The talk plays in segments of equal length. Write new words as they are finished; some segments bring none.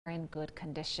in good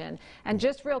condition. And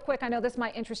just real quick, I know this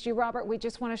might interest you, Robert, we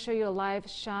just want to show you a live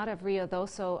shot of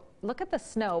Ruidoso. Look at the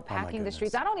snow packing the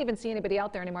streets. I don't even see anybody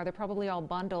out there anymore. They're probably all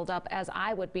bundled up, as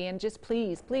I would be. And just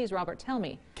please, Robert, tell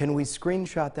me. Can we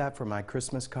screenshot that for my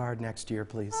Christmas card next year,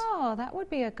 please? Oh, that would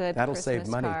be a good That'll Christmas save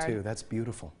money, card. too. That's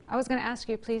beautiful. I was going to ask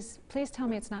you, please tell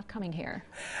me it's not coming here.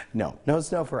 No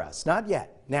snow for us. Not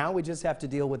yet. Now we just have to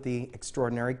deal with the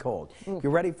extraordinary cold.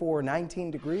 You're ready for 19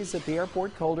 degrees at the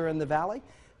airport, colder in the valley?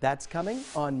 That's coming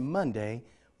on Monday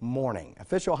morning.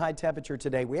 Official high temperature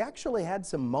today. We actually had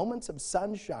some moments of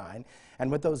sunshine,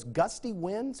 and with those gusty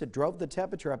winds, it drove the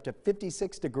temperature up to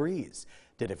 56 degrees.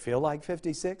 Did it feel like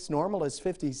 56? Normal is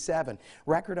 57.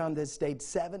 Record on this date,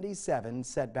 77,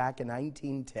 set back in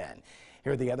 1910.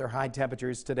 Here are the other high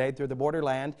temperatures today through the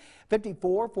borderland.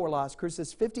 54 for Las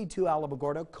Cruces, 52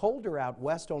 Alamogordo, colder out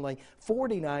west, only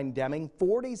 49 Deming,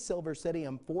 40 Silver City,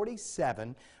 and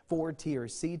 47 for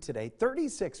TRC today.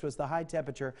 36 was the high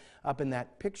temperature up in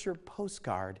that picture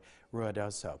postcard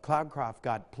Ruidoso. Cloudcroft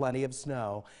got plenty of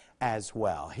snow as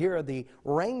well. Here are the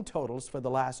rain totals for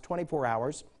the last 24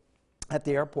 hours. At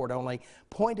the airport, only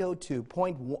 0.02,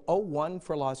 0.01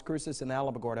 for Las Cruces and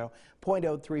Alamogordo,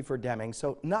 0.03 for Deming.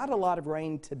 So not a lot of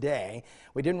rain today.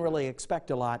 We didn't really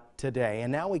expect a lot today, and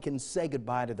now we can say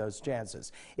goodbye to those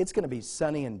chances. It's going to be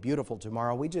sunny and beautiful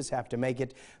tomorrow. We just have to make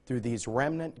it through these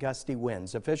remnant gusty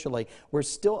winds. Officially, we're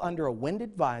still under a wind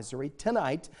advisory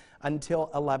tonight until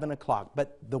 11 o'clock,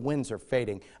 but the winds are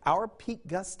fading. Our peak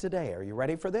gusts today, are you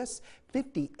ready for this?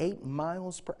 58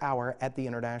 miles per hour at the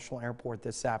International Airport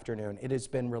this afternoon. It has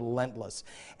been relentless,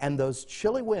 and those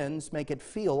chilly winds make it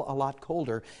feel a lot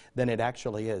colder than it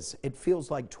actually is. It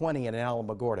feels like 20 in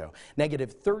Alamogordo,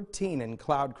 negative 13 in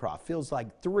Cloudcroft, feels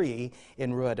like 3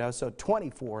 in Ruidoso,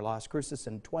 24 Las Cruces,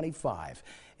 and 25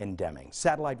 in Deming.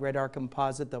 Satellite radar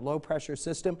composite, the low pressure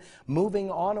system moving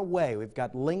on away. We've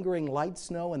got lingering light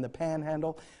snow in the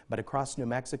Panhandle, but across New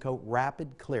Mexico,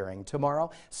 rapid clearing. Tomorrow,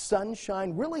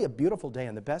 sunshine, really a beautiful day,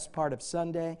 and the best part of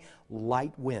Sunday,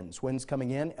 light winds. Winds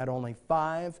coming in at only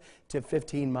 5 to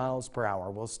 15 miles per hour.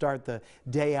 We'll start the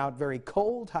day out very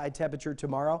cold, high temperature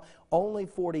tomorrow, only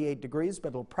 48 degrees, but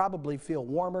it'll probably feel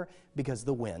warmer because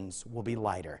the winds will be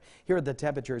lighter. Here are the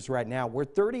temperatures right now. We're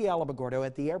 30 Alamogordo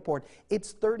at the airport.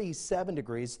 It's 37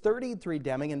 degrees, 33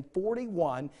 Deming, and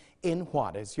 41 in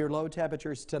Juarez. Your low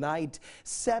temperatures tonight,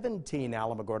 17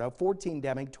 Alamogordo, 14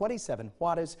 Deming, 27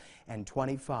 Juarez, and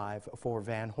 25 for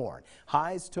Van Horn.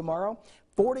 Highs tomorrow,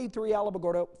 43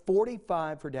 Alamogordo,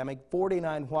 45 for Deming,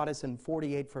 49 Juarez, and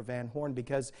 48 for Van Horn,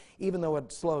 because even though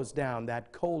it slows down,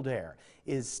 that cold air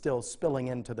is still spilling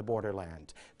into the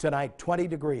borderland. Tonight, 20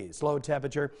 degrees, low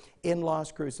temperature in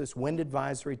Las Cruces, wind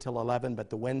advisory till 11, but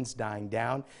the wind's dying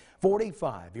down.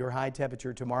 45, your high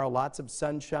temperature tomorrow, lots of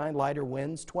sunshine, lighter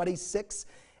winds, 26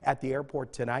 at the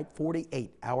airport tonight,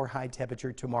 48 our high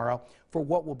temperature tomorrow for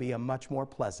what will be a much more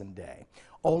pleasant day.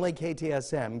 Only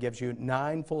KTSM gives you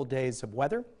 9 full days of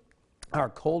weather. Our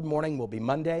cold morning will be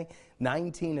Monday,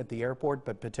 19 at the airport,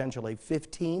 but potentially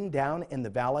 15 down in the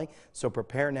valley. So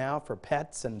prepare now for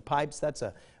pets and pipes. That's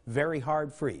a very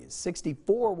hard freeze.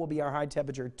 64 will be our high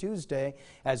temperature Tuesday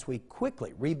as we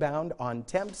quickly rebound on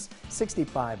temps.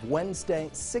 65 Wednesday,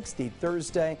 60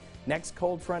 Thursday. Next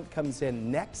cold front comes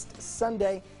in next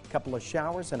Sunday. Couple of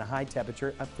showers and a high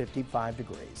temperature of 55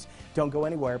 degrees. Don't go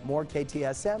anywhere. More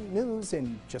KTSM news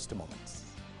in just a moment.